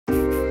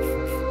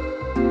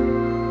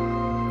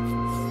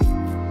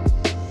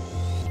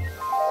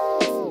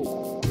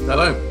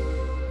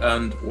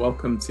and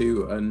welcome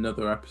to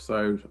another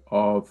episode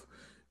of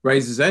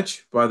Razor's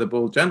Edge by the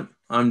Bald Gent.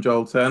 I'm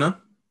Joel Turner.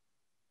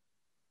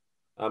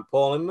 I'm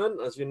Paul Inman,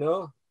 as you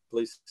know.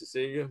 Pleased to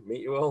see you,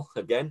 meet you all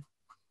again.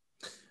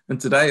 And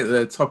today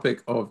the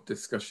topic of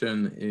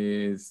discussion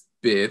is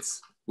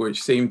beards,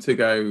 which seem to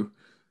go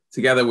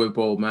together with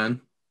bald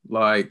men,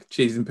 like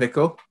cheese and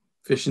pickle,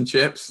 fish and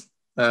chips,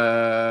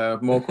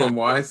 Morecambe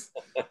wise.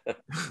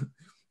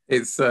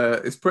 It's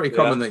pretty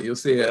common that you'll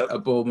see a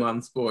bald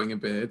man sporting a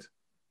beard.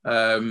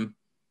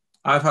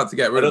 I've had to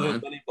get rid of mine.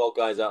 There's many bald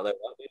guys out there.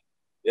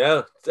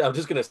 Yeah, I'm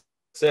just going to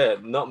say,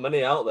 not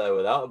many out there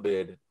without a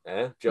beard,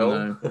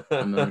 Joel?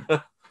 I know.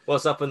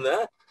 What's happened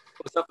there?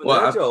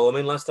 There, Joel? I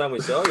mean, last time we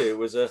saw you, it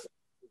was a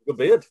good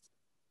beard.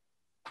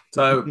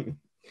 So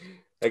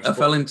I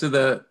fell into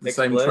the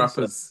same trap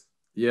as...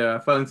 Yeah, I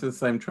fell into the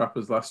same trap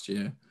as last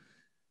year.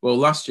 Well,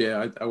 last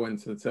year I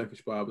went to the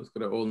Turkish barbers,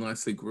 got it all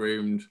nicely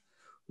groomed,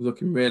 was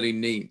looking really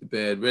neat, the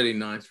beard, really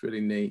nice, really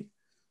neat.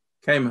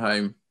 Came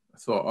home, I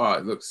thought, oh,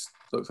 it looks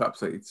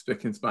absolutely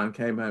spick and span.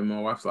 Came home,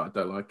 my wife's like, I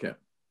don't like it.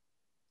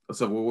 I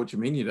said, well, what do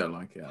you mean you don't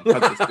like it? I've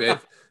had this beard.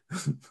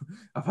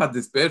 I've had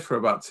this beard for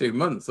about 2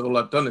 months. All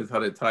I've done is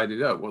had it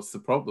tidied up. What's the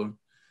problem?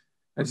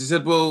 And she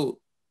said, well,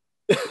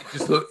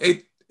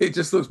 it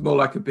just looks more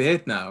like a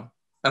beard now.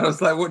 And I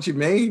was like, what do you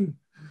mean?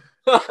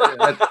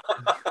 I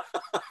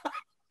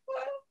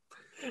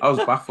was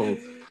baffled.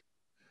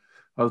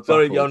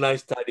 Sorry, your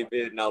nice tidy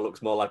beard now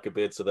looks more like a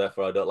beard, so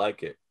therefore I don't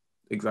like it.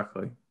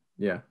 Exactly.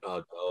 Yeah.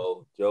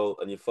 Oh, Joel,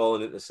 and you've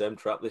fallen into the same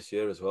trap this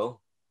year as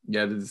well.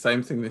 Yeah, I did the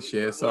same thing this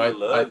year. So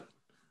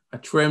I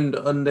trimmed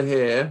under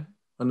here,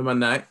 under my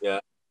neck. Yeah.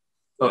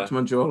 Up to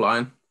my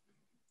jawline.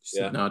 She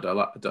said, no, I don't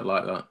like that. Don't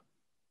like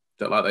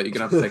that. You're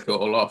gonna have to take it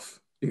all off.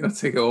 You're gonna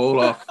take it all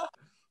off.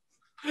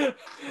 I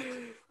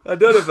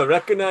don't know if I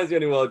recognise you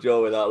anymore,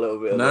 Joe, with that little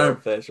bit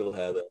of facial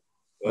hair there.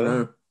 I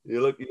know.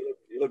 You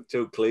look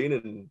too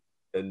clean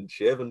and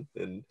shaven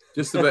and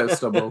just a bit of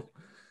stubble.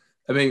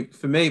 I mean,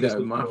 for me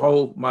though, my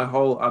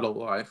whole adult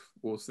life,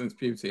 or since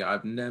puberty,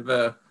 I've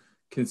never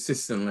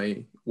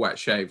consistently wet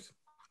shaved.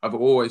 I've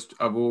always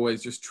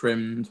just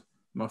trimmed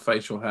my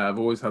facial hair. I've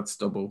always had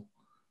stubble.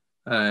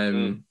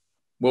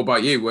 What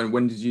about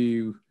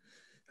you?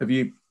 Have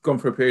you gone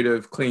for a period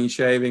of clean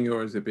shaving,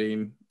 or has it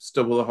been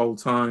stubble the whole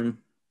time?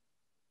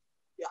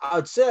 Yeah,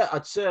 I'd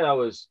say I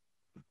was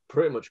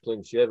pretty much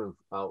clean shaven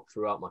out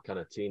throughout my kind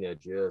of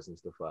teenage years and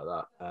stuff like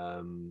that.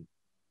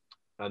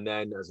 And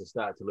then as I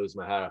started to lose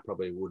my hair, I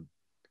probably would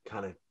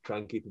kind of try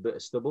and keep a bit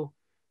of stubble.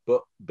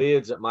 But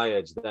beards at my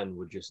age then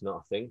were just not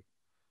a thing.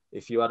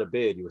 If you had a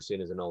beard, you were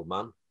seen as an old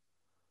man,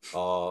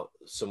 or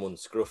someone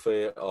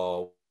scruffy,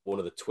 or one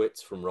of the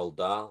twits from Roald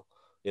Dahl.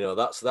 You know,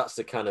 that's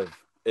the kind of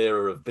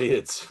era of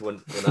beards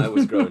when I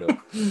was growing up.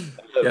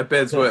 Yeah,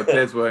 beards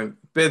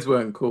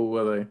weren't cool,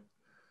 were they?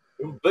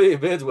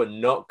 Beards were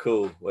not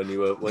cool when you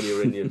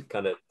were in your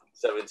kind of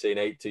 17,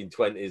 18,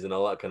 20s and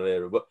all that kind of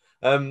era. But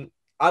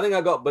I think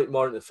I got a bit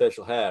more into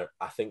facial hair,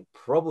 I think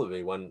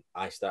probably when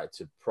I started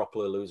to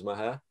properly lose my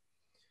hair.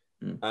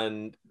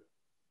 And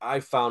I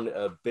found it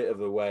a bit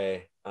of a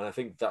way, and I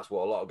think that's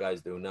what a lot of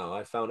guys do now.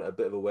 I found it a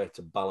bit of a way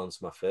to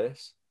balance my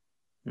face.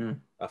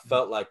 I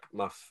felt like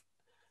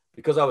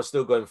because I was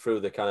still going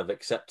through the kind of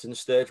acceptance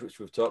stage, which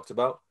we've talked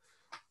about,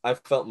 I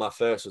felt my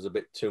face was a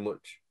bit too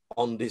much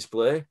on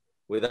display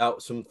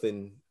without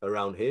something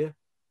around here.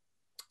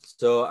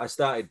 So I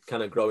started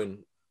kind of growing,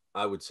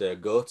 I would say, a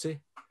goatee.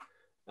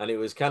 And it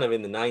was kind of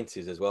in the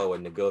 90s as well,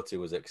 when the goatee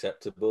was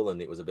acceptable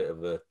and it was a bit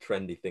of a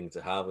trendy thing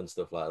to have and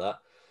stuff like that.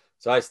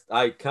 So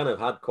I kind of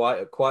had quite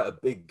a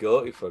big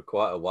goatee for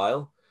quite a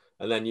while,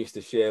 and then used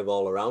to shave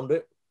all around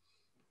it.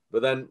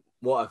 But then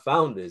what I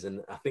found is,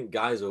 and I think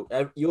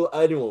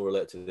anyone will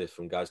relate to this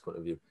from guys' point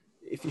of view,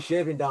 if you're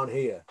shaving down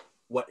here,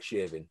 wet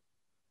shaving,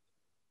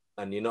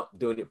 and you're not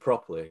doing it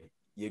properly,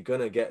 you're going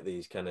to get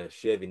these kind of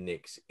shaving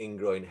nicks,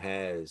 ingrowing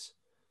hairs,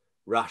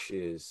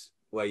 rashes,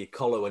 where your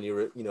collar, when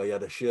you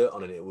had a shirt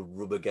on and it would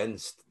rub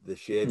against the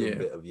shaving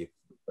bit of you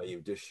where you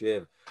just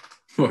shaved.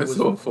 It's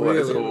awful.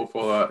 It's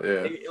awful.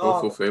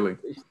 Awful feeling.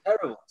 It's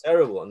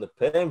terrible, and the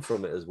pain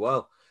from it as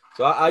well.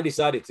 So I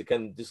decided to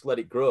kind of just let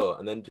it grow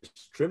and then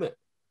just trim it.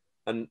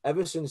 And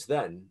ever since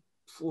then,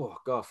 oh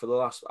God, for the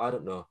last, I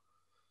don't know,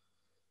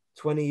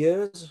 20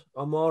 years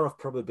or more, I've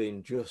probably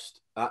been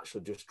just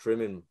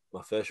trimming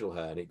my facial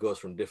hair, and it goes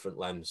from different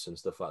lengths and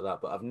stuff like that.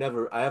 But I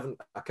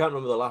can't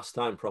remember the last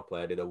time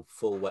properly I did a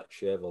full wet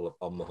shave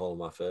on the whole of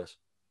my face.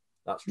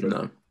 That's true.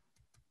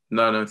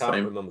 No, I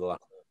can't remember the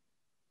last time.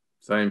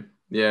 Same.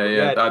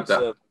 Yeah.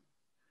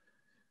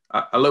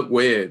 I look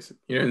weird,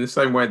 in the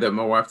same way that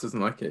my wife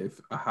doesn't like it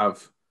if I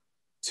have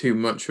too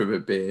much of a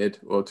beard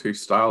or too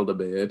styled a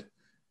beard.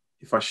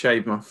 If I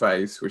shave my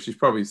face, which she's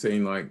probably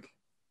seen like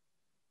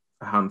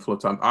a handful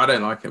of times, I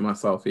don't like it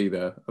myself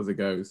either as it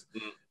goes,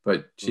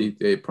 but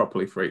it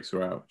properly freaks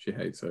her out. She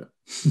hates it.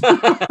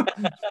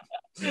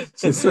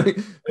 She's like,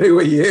 who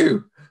are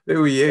you?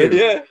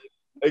 Yeah,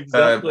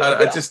 exactly.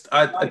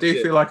 I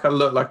do feel like I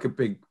look like a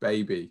big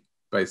baby,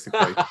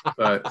 basically.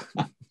 But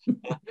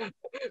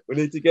we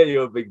need to get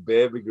you a big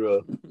baby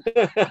girl.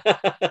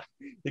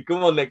 You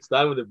come on next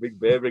time with a big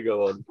baby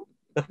go on.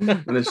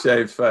 And a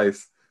shaved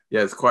face.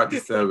 Yeah, it's quite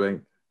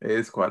disturbing. It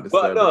is quite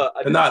disturbing. No,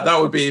 and that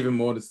would be even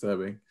more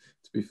disturbing,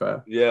 to be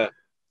fair. Yeah.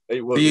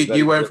 It would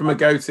you went from a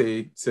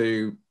goatee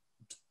to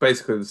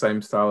basically the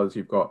same style as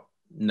you've got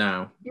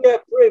now. Yeah,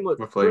 pretty much.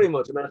 Roughly. Pretty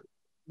much. I mean,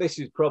 this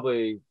is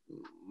probably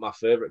my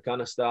favourite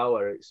kind of style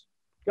where it's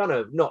kind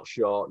of not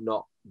short,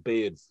 not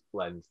beard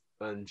length,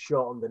 and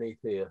short underneath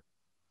here.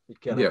 You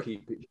kind of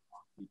keep it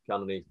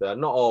underneath there.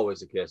 Not always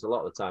the case. A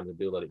lot of the times I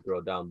do let it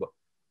grow down, but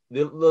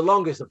the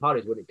longest I've had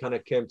is when it kind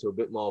of came to a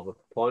bit more of a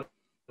point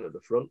at the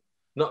front,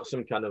 not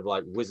some kind of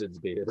like wizard's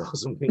beard or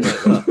something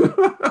like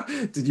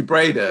that. Did you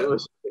braid it?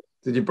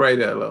 Did you braid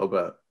it a little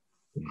bit?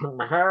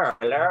 Hello.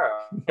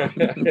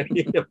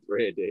 Yeah,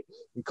 braid it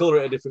and colour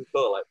it a different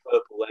colour, like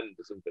purple end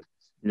or something.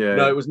 Yeah.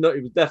 No, it was not.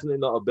 It was definitely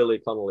not a Billy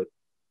Connolly.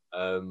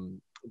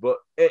 But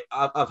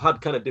I've had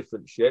kind of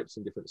different shapes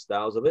and different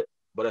styles of it.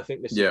 But I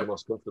think this is the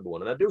most comfortable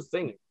one, and I do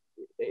think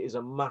it is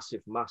a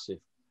massive,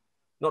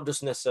 not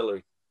just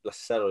necessarily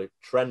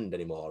trend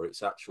anymore.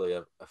 It's actually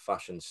a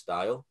fashion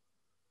style.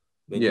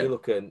 I mean, you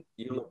look at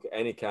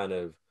any kind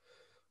of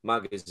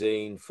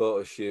magazine,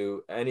 photo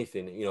shoot,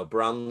 anything,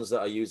 brands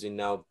that are using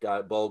now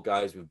bald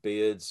guys with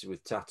beards,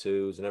 with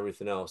tattoos and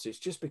everything else. It's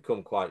just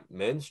become quite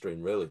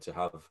mainstream, really, to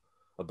have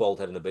a bald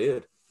head and a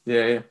beard.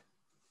 Yeah.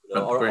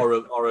 Or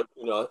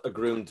a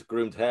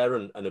groomed hair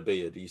and a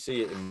beard. You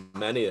see it in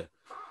many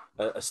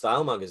a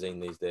style magazine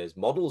these days.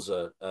 Models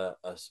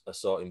are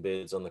sorting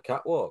beards on the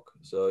catwalk,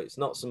 so it's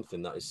not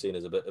something that is seen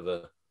as a bit of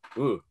a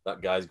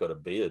that guy's got a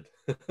beard.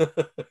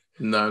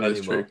 No,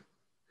 that's true.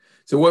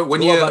 So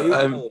when you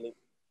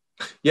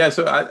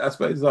so I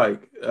suppose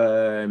like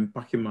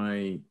back in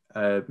my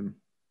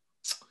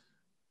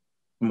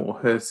more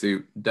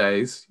hirsute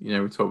days, we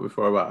talked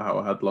before about how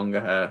I had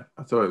longer hair.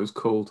 I thought it was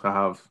cool to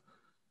have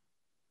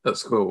at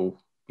school,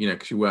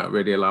 because you weren't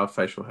really allowed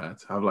facial hair,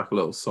 to have like a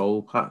little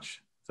soul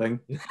patch thing.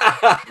 So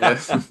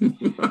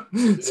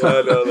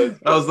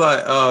I was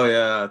like, oh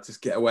yeah,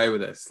 just get away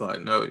with this.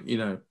 Like, no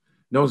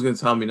one's going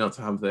to tell me not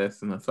to have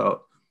this. And I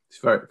felt it's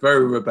very,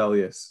 very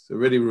rebellious. It's a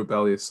really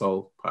rebellious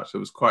soul patch. It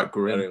was quite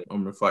grim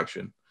on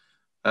reflection.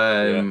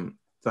 So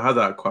I had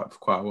that for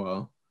quite a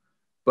while,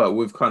 but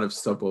with kind of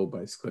stubble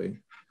basically.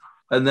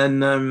 And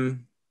then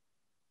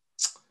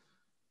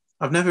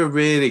I've never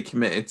really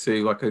committed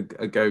to like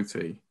a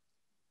goatee.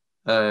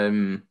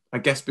 I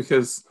guess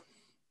because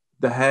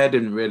the hair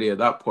didn't really at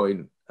that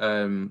point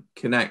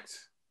connect,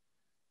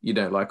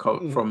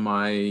 from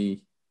my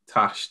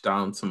tash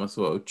down to my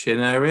sort of chin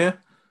area.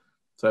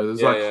 So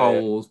there's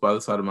holes by the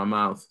side of my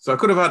mouth. So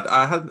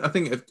I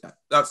think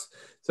that's,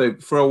 so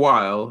for a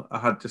while I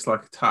had just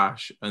like a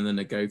tash and then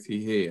a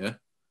goatee here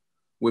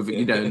with,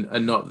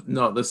 and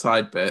not the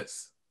side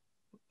bits.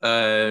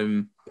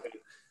 And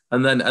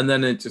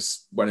then it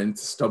just went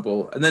into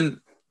stubble. And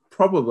then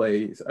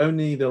probably it's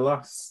only the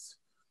last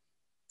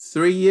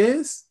 3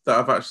 years that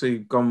I've actually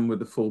gone with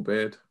the full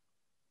beard.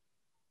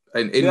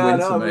 In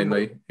winter,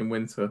 mainly. In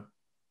winter.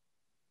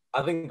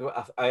 I think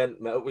I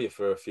hadn't met up with you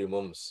for a few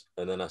months,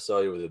 and then I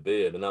saw you with a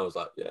beard, and I was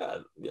like, yeah,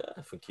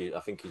 I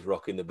think he's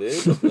rocking the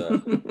beard up there. I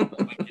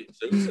think it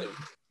suits him.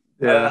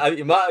 Yeah,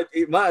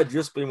 it might have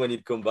just been when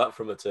you'd come back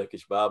from a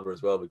Turkish barber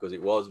as well, because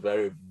it was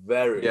very,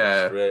 very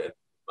straight and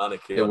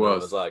manicured. It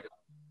was. I was like,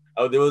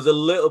 there was a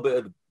little bit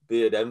of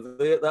beard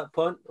envy at that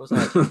point. I was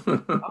like,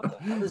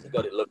 how has he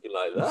got it looking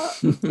like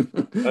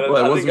that?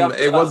 Well,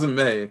 it wasn't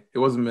me. It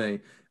wasn't me.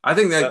 I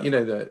think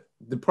that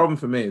the problem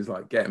for me is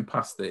like getting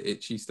past the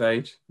itchy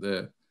stage,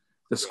 the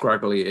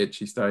scraggly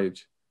itchy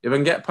stage. If I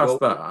can get past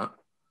that.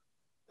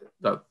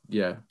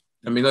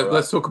 I mean,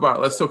 let's talk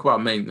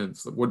about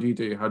maintenance. What do you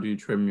do? How do you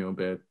trim your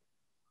beard?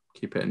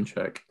 Keep it in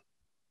check.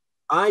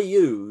 I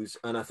use,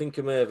 and I think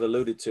I may have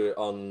alluded to it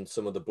on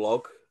some of the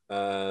blog.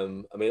 I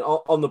mean,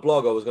 on the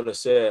blog, I was going to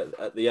say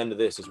at the end of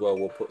this as well,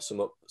 we'll put some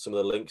of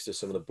the links to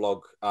some of the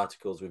blog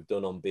articles we've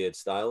done on beard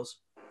styles,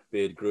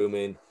 beard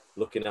grooming,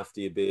 looking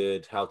after your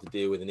beard, how to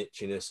deal with an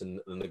itchiness and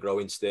the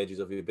growing stages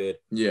of your beard.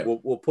 Yeah,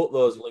 we'll put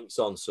those links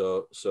on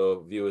so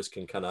viewers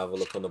can kind of have a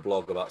look on the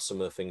blog about some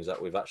of the things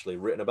that we've actually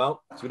written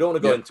about. So we don't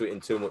want to go into it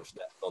in too much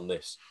depth on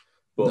this,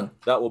 but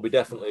that will be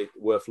definitely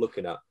worth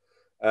looking at.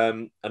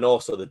 And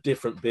also the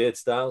different beard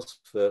styles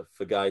for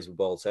guys with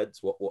bald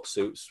heads, what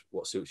suits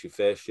your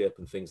face shape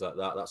and things like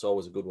that. That's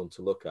always a good one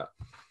to look at.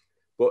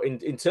 But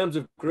in terms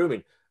of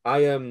grooming,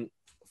 I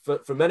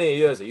for many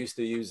years I used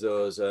to use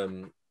those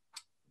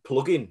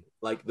plug-in,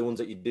 like the ones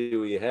that you do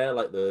with your hair,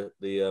 like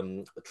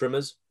the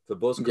trimmers for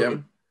buzz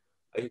cutting.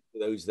 I used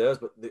to use those,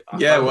 but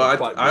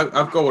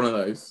I've got one of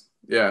those.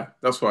 Yeah,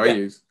 that's what I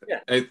use.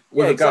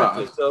 With a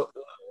guard. So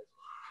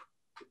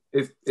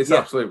it's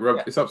absolute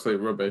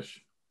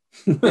rubbish.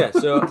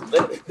 So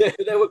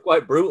they were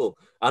quite brutal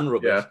and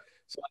rubbish. Yeah.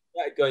 So I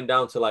started going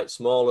down to like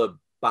smaller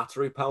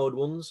battery-powered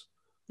ones.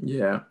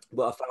 Yeah,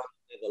 but I found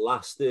they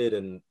lasted,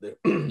 and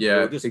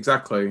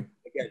exactly.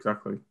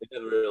 They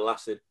never really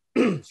lasted.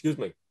 Excuse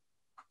me.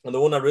 And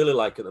the one I really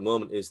like at the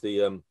moment is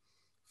the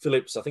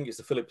Philips. I think it's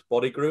the Philips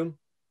Body Groom,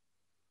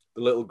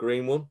 the little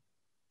green one.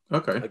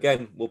 Okay.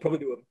 Again, we'll probably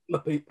do a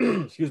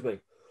excuse me.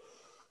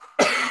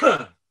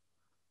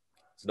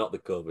 It's not the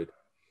COVID.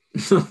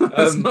 It's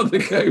not the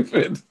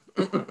COVID.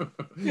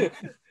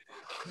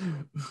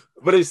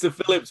 But it's the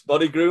Philips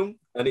body groom,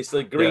 and it's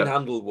the green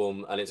handled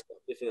one, and it's got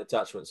different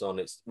attachments on.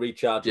 It's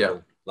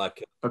rechargeable,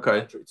 like an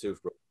electric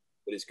toothbrush,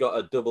 but it's got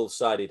a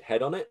double-sided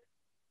head on it.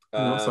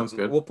 That sounds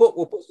good. We'll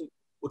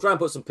try and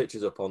put some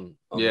pictures up on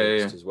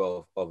links as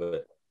well of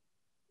it.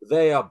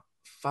 They are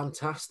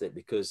fantastic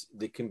because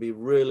they can be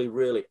really,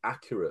 really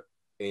accurate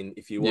in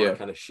if you want to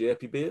kind of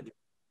shape your beard.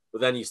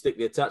 But then you stick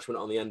the attachment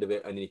on the end of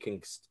it, and you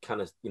can kind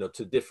of,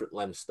 to different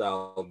length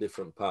style,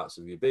 different parts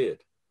of your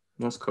beard.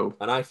 That's cool.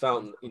 And I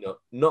found,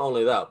 not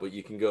only that, but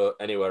you can go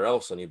anywhere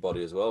else on your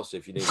body as well. So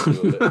if you need to do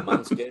a bit of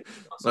manscaping.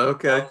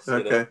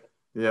 Okay.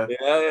 Yeah.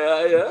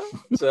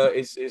 So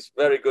it's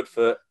very good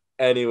for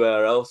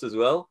anywhere else as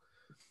well.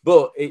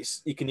 But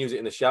you can use it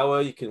in the shower.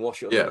 You can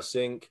wash it under the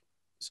sink.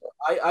 So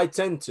I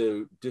tend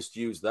to just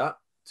use that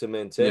to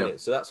maintain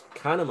it. So that's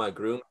kind of my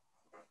groom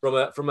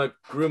from a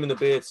grooming the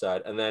beard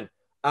side. And then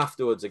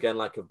afterwards, again,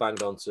 like I've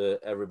banged on to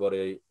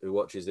everybody who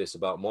watches this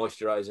about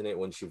moisturizing it.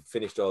 Once you've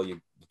finished all your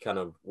kind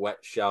of wet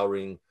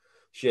showering,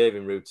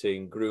 shaving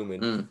routine,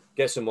 grooming,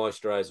 get some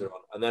moisturizer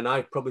on. And then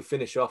I probably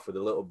finish off with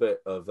a little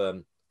bit of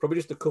probably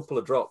just a couple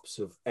of drops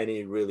of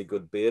any really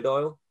good beard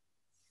oil.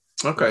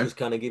 Okay. Just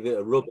kind of give it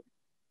a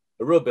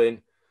rub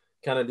in,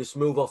 kind of just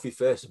move off your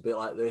face a bit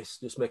like this,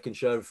 just making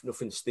sure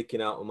nothing's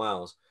sticking out of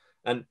miles.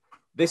 And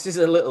this is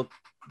a little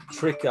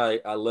trick I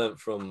learned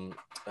from,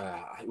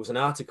 it was an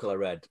article I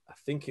read, I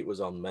think it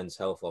was on Men's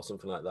Health or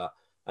something like that.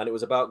 And it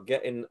was about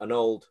getting an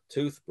old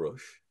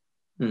toothbrush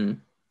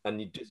and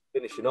you just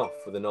finishing off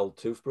with an old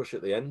toothbrush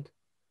at the end.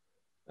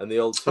 And the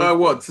old toothbrush. Oh,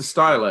 what, to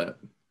style it?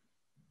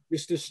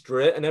 Just to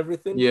straighten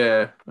everything.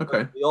 Yeah,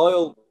 okay. The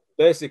oil,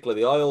 basically,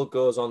 the oil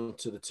goes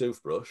onto the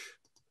toothbrush.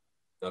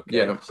 Okay.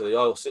 Yeah. So the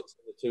oil sits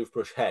in the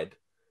toothbrush head.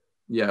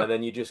 Yeah. And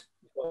then you just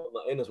put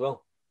that in as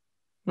well.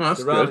 Oh,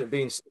 that's so rather good. than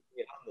being stuck in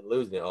your hand and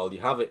losing it all, you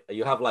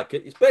have like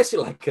it's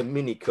basically like a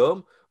mini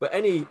comb. But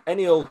any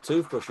old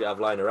toothbrush you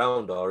have lying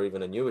around, or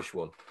even a newish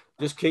one,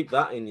 just keep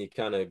that in your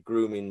kind of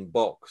grooming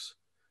box.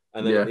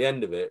 And then at the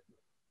end of it,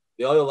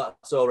 the oil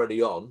that's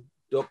already on,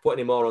 don't put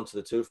any more onto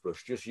the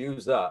toothbrush. Just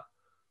use that,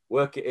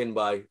 work it in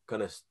by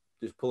kind of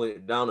just pulling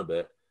it down a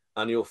bit,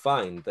 and you'll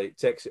find that it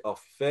takes it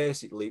off your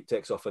face, it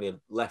takes off any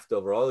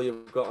leftover oil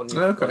you've got on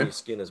your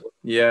skin as well.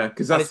 Yeah,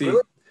 because that's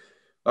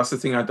the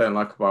thing I don't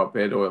like about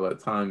beard oil at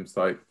times.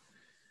 Like,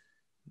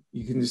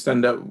 you can just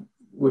end up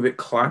with it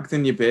clogged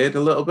in your beard a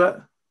little bit.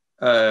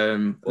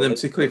 And then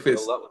particularly if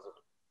it's...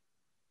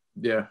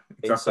 Yeah,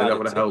 exactly. That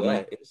would have helped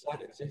me.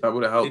 That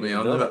would have helped me.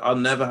 I'll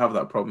never have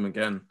that problem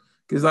again.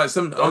 Because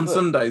on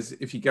some days,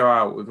 if you go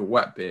out with a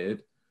wet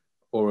beard,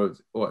 or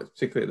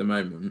particularly at the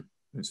moment,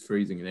 it's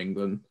freezing in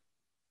England,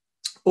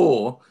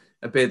 or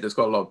a beard that's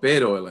got a lot of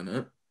beard oil in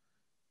it,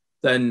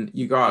 then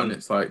you go out and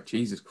it's like,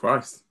 Jesus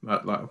Christ,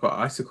 like I've got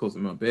icicles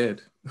in my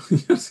beard.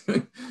 It's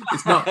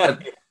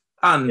not,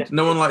 and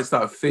no one likes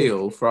that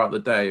feel throughout the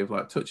day of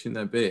like touching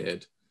their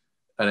beard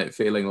and it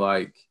feeling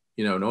like,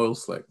 an oil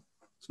slick.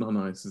 It's not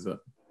nice, is it?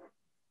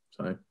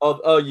 So.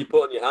 Oh, you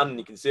put it on your hand and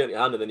you can see it on your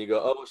hand, and then you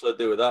go, oh, what should I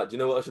do with that? Do you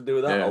know what I should do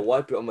with that? I'll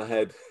wipe it on my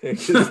head.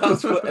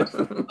 That's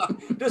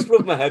what, just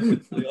rub my head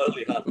with the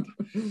oily hand.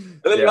 And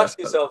then you ask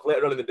yourself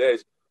later on in the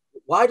days,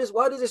 why does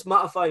this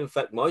mattifying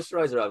effect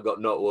moisturizer I've got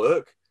not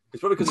work? It's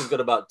probably because it's got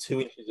about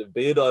 2 inches of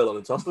beard oil on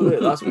the top of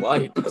it. That's why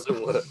it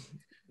doesn't work.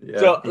 Yeah,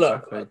 so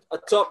look,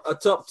 a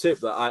top tip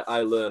that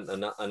I learned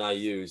and I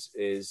use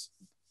is,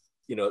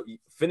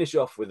 finish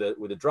off with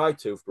a dry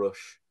toothbrush.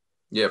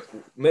 Yep.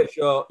 Make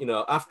sure,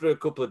 after a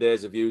couple of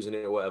days of using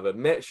it or whatever,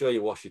 make sure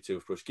you wash your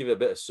toothbrush, give it a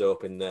bit of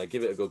soap in there,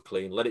 give it a good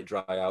clean, let it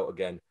dry out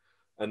again,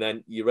 and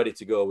then you're ready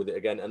to go with it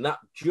again. And that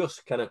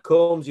just kind of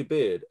combs your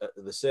beard at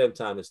the same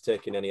time as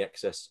taking any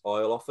excess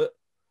oil off it.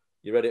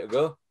 You ready to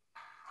go?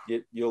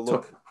 You'll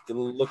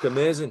look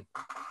amazing.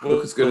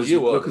 Look as good as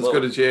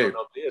you.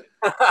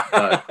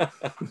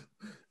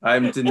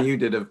 I'm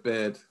denuded of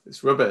beard.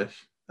 It's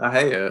rubbish. I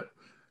hate it.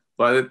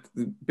 But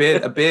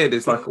a beard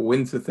is like a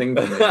winter thing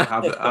for me.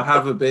 I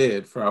have a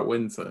beard throughout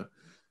winter,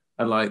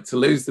 and like to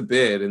lose the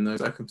beard in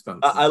those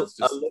circumstances,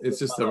 it's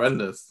just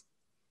horrendous.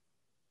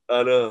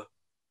 I know.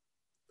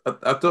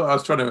 I thought I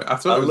was trying to. I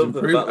thought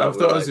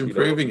I was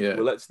improving it.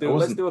 Well, let's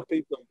do a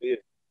piece on beard.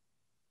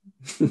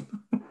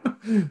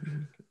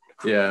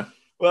 Yeah.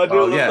 Well, I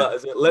do love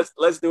that.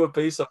 Let's do a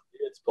piece on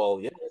beards,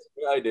 Paul. Yeah, that's a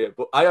good idea.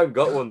 But I haven't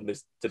got one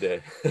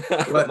today.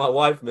 My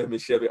wife made me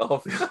shave it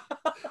off.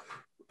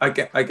 I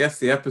guess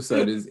the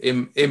episode is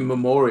in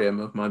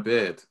memoriam of my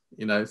beard,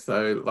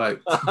 so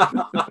like.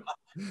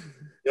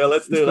 Yeah,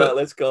 let's do that.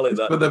 Let's call it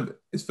that.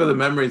 It's for the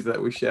memories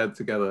that we shared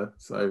together.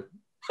 So.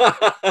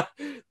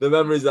 The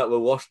memories that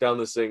will wash down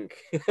the sink.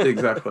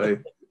 Exactly.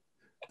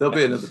 There'll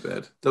be another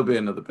beard.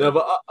 No,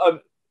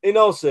 but in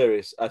all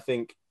serious, I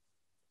think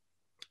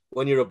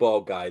when you're a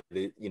bald guy,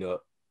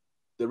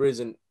 there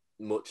isn't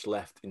much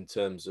left in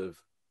terms of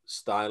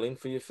styling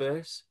for your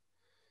face.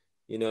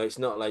 You know, it's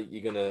not like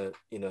you're gonna,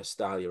 you know,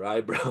 style your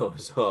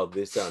eyebrows or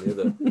this, that, and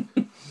the other.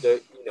 So,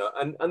 you know,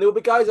 and there'll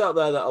be guys out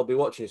there that'll be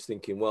watching this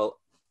thinking, well,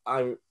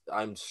 I'm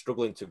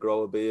struggling to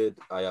grow a beard.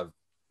 I have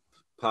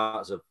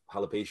parts of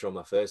alopecia on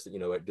my face that, you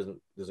know, it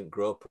doesn't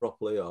grow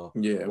properly or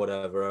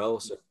whatever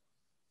else.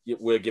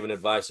 We're giving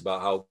advice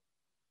about how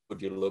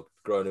good you look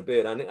growing a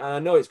beard, and I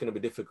know it's going to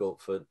be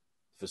difficult for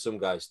some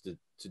guys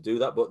to do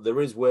that, but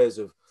there is ways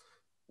of.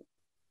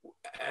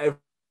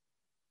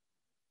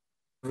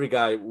 Every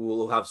guy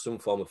will have some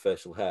form of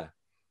facial hair,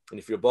 and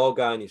if you're a bald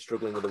guy and you're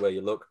struggling with the way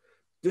you look,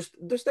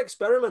 just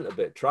experiment a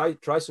bit. Try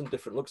some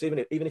different looks,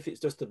 even if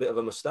it's just a bit of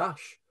a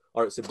mustache,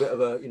 or it's a bit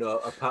of a, you know,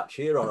 a patch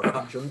here or a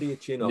patch under your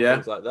chin or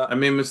things like that. I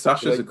mean,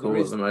 mustaches are cool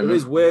at the moment. There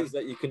is ways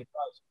that you can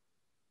try.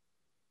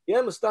 Yeah,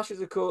 mustaches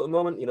are cool at the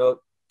moment. You know,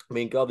 I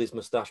mean, God, there's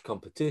mustache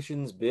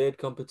competitions, beard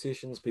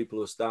competitions, people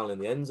who are styling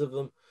the ends of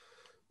them.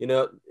 You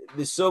know,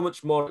 there's so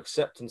much more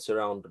acceptance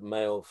around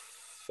male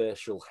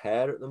facial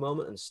hair at the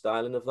moment and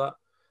styling of that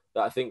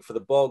I think for the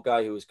bald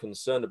guy who is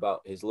concerned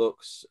about his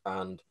looks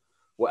and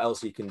what else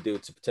he can do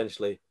to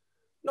potentially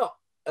not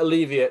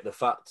alleviate the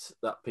fact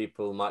that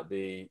people might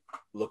be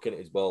looking at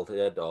his bald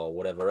head or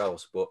whatever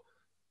else, but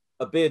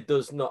a beard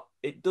does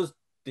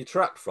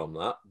detract from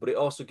that, but it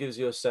also gives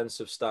you a sense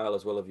of style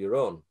as well of your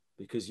own,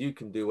 because you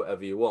can do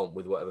whatever you want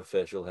with whatever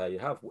facial hair you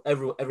have.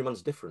 Every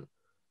man's different.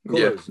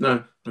 Colors,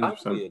 no,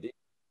 100%.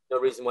 No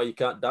reason why you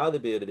can't dye the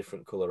beard a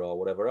different color or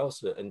whatever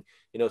else. And,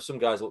 you know, some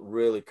guys look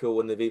really cool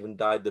when they've even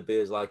dyed the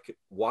beards like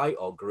white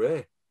or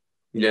gray.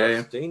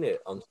 I've seen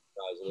it on some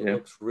guys and it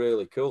looks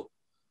really cool.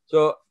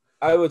 So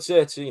I would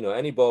say to, you know,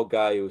 any bald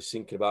guy who's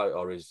thinking about it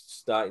or is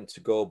starting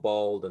to go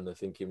bald and they're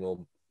thinking,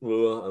 well,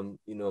 I'm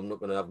not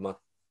going to have my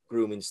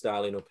grooming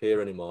styling up here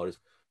anymore, is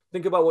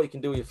think about what you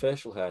can do with your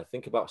facial hair.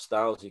 Think about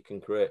styles you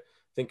can create.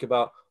 Think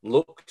about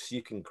looks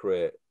you can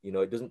create. You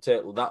know, it doesn't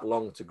take that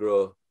long to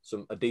grow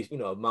a decent, you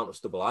know, amount of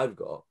stubble I've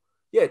got.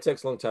 Yeah, it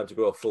takes a long time to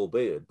grow a full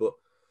beard, but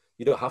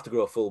you don't have to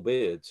grow a full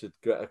beard to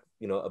get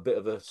a bit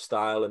of a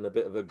style and a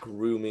bit of a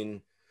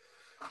grooming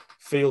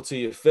feel to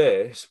your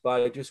face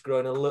by just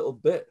growing a little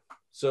bit.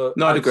 So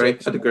no, I'd agree. I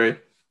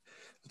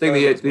think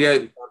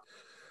the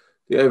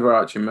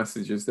overarching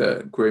message is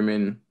that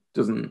grooming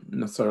doesn't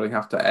necessarily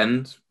have to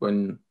end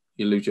when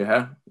you lose your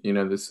hair. You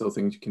know, there's still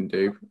things you can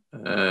do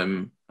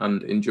and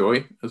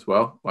enjoy as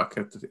well. Like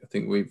I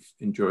think we've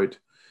enjoyed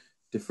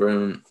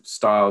different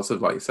styles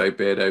of, like you say,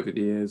 beard over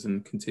the years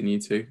and continue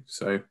to.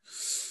 So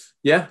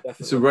yeah,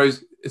 definitely.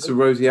 It's a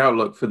rosy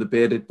outlook for the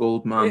bearded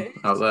bald man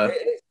out there.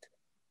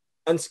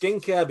 And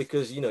skincare,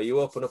 because, you know, you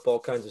open up all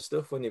kinds of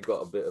stuff when you've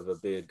got a bit of a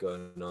beard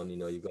going on. You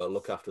know, you've got to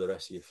look after the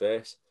rest of your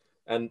face.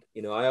 And,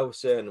 you know, I always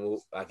say, and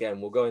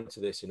we'll go into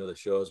this in other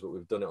shows, but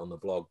we've done it on the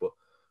blog, but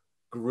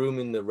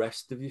grooming the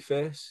rest of your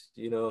face,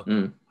 you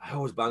know, I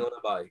always bang on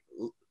about it.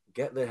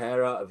 Get the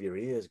hair out of your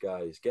ears,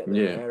 guys. Get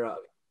the hair out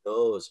of your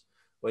nose.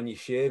 When you're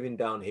shaving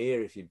down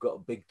here, if you've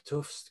got big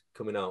tufts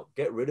coming out,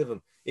 get rid of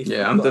them.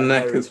 And the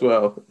neck as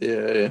well.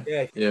 If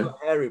you've got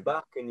hairy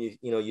back and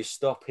you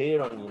stop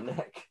here on your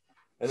neck,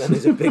 and then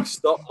there's a big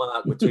stop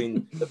mark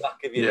between the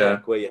back of your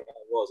neck where your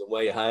hair was and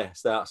where your hair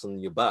starts on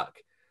your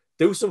back.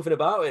 Do something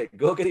about it.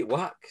 Go get it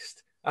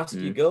waxed. Ask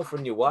your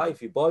girlfriend, your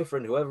wife, your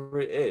boyfriend,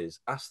 whoever it is.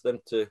 Ask them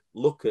to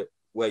look at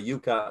where you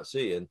can't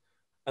see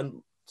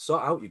and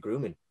sort out your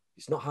grooming.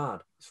 It's not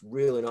hard. It's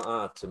really not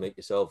hard to make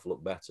yourself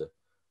look better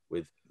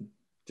with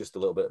just a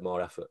little bit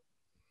more effort.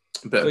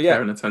 A bit of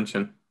care and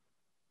attention.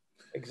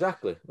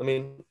 Exactly. I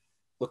mean,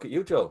 look at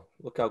you, Joe.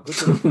 Look how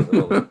good you look at the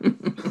moment.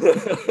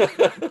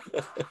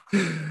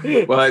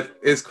 Well,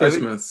 it's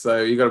Christmas,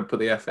 so you got to put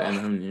the effort in,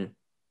 haven't you?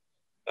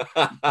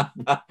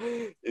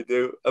 You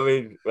do. I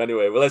mean,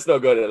 anyway, well, let's not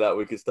go into that.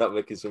 We can start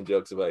making some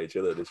jokes about each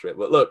other at this rate.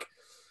 But look,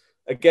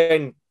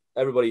 again,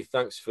 everybody,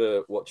 thanks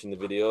for watching the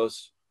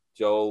videos.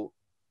 Joel,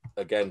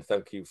 again,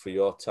 thank you for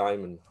your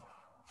time and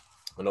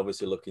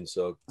obviously looking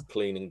so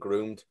clean and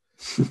groomed.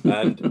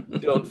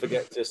 And don't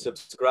forget to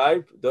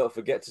subscribe.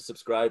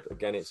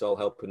 Again, it's all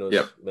helping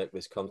us make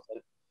this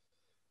content.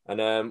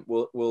 And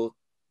we'll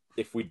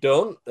if we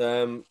don't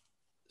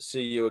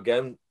see you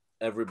again,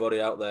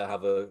 everybody out there,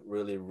 have a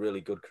really,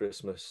 really good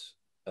Christmas,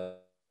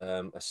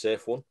 a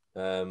safe one,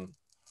 and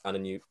a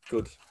new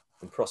good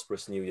and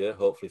prosperous new year.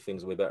 Hopefully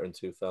things will be better in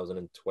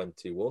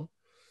 2021.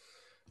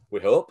 We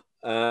hope.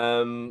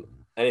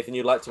 Anything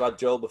you'd like to add,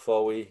 Joel,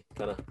 before we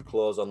kind of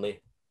close on the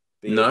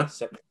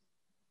section?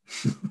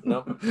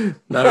 No.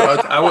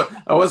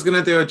 I was going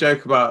to do a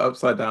joke about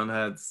upside down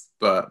heads,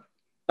 but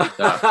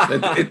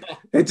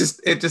it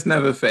just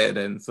never fitted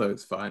in, so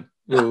it's fine.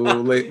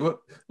 We'll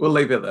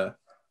leave it there.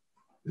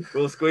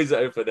 We'll squeeze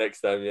it in for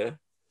next time, yeah?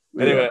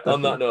 Anyway,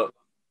 on that note,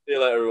 see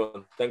you later,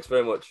 everyone. Thanks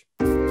very much.